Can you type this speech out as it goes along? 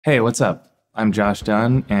Hey, what's up? I'm Josh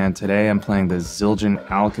Dunn, and today I'm playing the Zildjian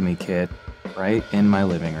ALCHEM-E kit right in my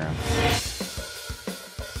living room.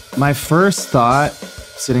 My first thought,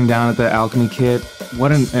 sitting down at the ALCHEM-E kit,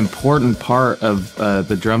 what an important part of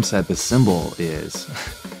the drum set the cymbal is.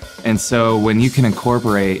 And so when you can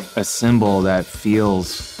incorporate a cymbal that feels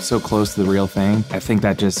so close to the real thing, I think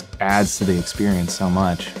that just adds to the experience so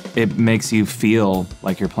much. It makes you feel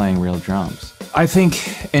like you're playing real drums. I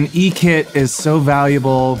think an E-kit is so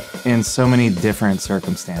valuable in so many different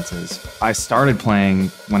circumstances. I started playing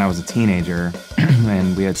when I was a teenager,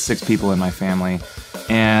 and we had 6 people in my family,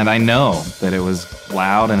 and I know that it was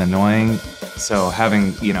loud and annoying, so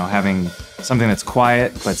having something that's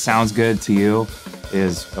quiet but sounds good to you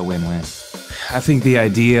is a win-win. I think the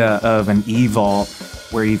idea of an E-vault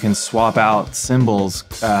where you can swap out cymbals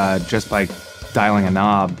just by dialing a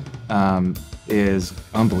knob is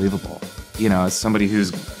unbelievable. You know, as somebody who's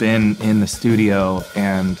been in the studio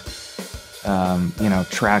and,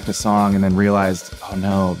 tracked a song and then realized, oh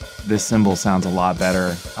no, this cymbal sounds a lot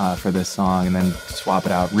better for this song, and then swap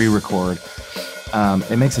it out, re-record.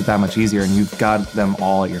 It makes it that much easier, and you've got them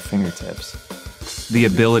all at your fingertips. The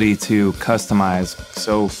ability to customize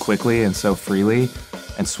so quickly and so freely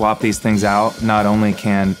and swap these things out, not only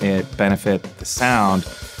can it benefit the sound,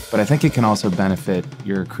 but I think it can also benefit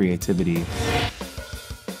your creativity.